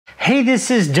Hey,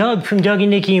 this is Doug from Doug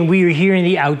and Nikki, and we are here in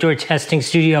the outdoor testing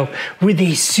studio with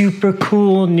a super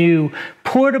cool new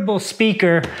portable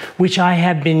speaker, which I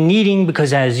have been needing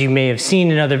because, as you may have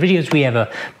seen in other videos, we have a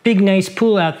big, nice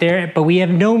pool out there, but we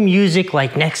have no music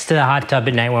like next to the hot tub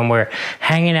at night when we're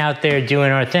hanging out there doing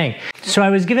our thing. So I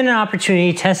was given an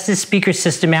opportunity to test this speaker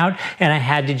system out, and I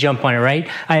had to jump on it, right?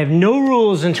 I have no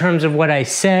rules in terms of what I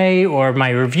say or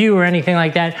my review or anything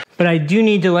like that, but I do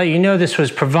need to let you know this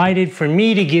was provided for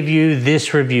me to give you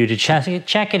this review, to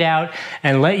check it out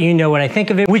and let you know what I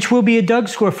think of it, which will be a Doug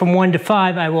score from 1 to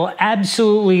 5. I will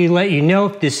absolutely let you know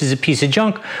if this is a piece of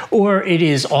junk or it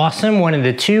is awesome, one of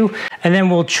the two. And then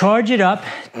we'll charge it up,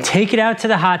 take it out to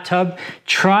the hot tub,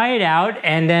 try it out,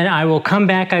 and then I will come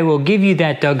back. I will give you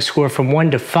that Doug score from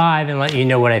 1 to 5 and let you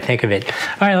know what I think of it.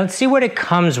 All right, let's see what it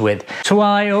comes with. So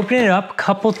while I open it up, a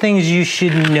couple things you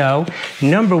should know.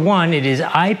 Number one, it is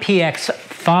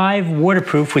IPX5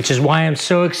 waterproof, which is why I'm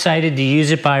so excited to use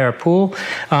it by our pool.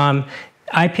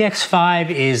 IPX5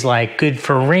 is like good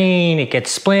for rain, it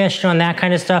gets splashed on, that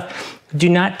kind of stuff. Do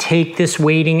not take this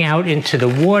wading out into the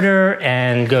water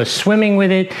and go swimming with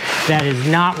it. That is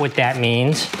not what that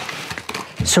means.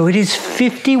 So it is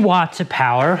 50 watts of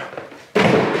power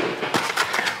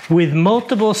with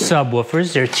multiple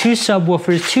subwoofers. There are 2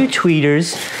 subwoofers, 2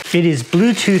 tweeters. It is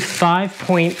Bluetooth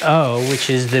 5.0, which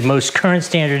is the most current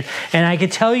standard. And I can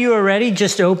tell you already,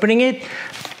 just opening it,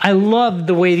 I love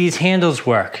the way these handles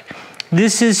work.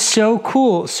 This is so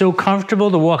cool, so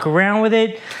comfortable to walk around with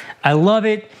it. I love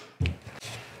it.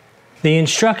 The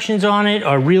instructions on it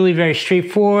are really very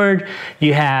straightforward.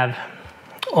 You have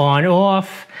on,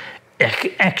 off,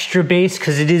 extra bass,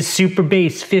 because it is super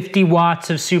bass, 50 watts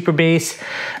of super bass.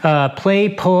 Play,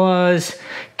 pause,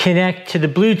 connect to the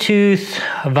Bluetooth,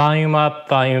 volume up,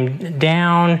 volume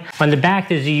down. On the back,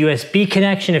 there's a USB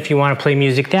connection if you want to play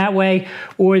music that way,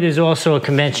 or there's also a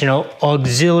conventional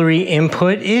auxiliary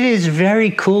input. It is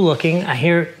very cool looking. I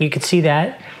hear you can see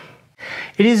that.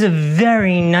 It is a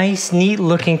very nice, neat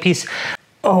looking piece.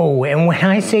 Oh, and when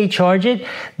I say charge it,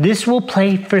 this will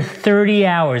play for 30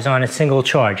 hours on a single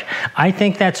charge. I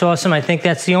think that's awesome. I think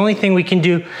that's the only thing we can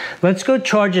do. Let's go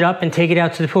charge it up and take it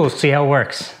out to the pool, see how it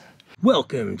works.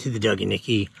 Welcome to the Doug and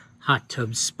Nikki Hot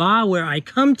Tub Spa, where I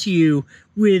come to you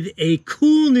with a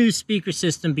cool new speaker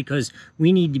system because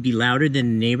we need to be louder than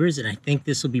the neighbors, and I think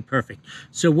this will be perfect.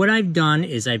 So what I've done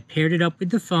is I've paired it up with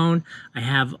the phone. I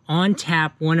have on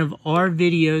tap one of our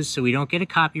videos so we don't get a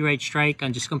copyright strike.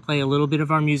 I'm just gonna play a little bit of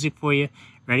our music for you.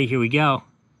 Ready? Here we go.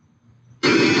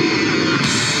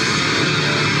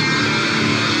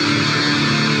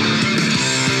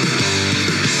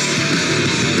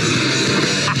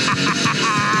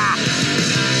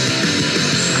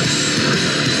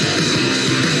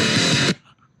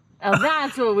 Oh,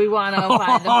 that's what we want to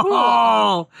find the pool.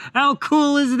 Oh, how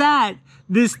cool is that?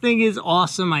 This thing is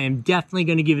awesome. I am definitely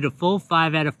going to give it a full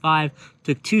 5 out of 5.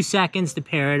 Took 2 seconds to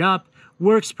pair it up.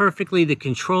 Works perfectly. The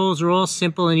controls are all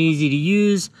simple and easy to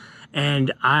use.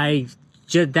 And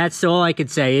that's all I could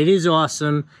say. It is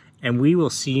awesome. And we will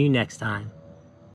see you next time.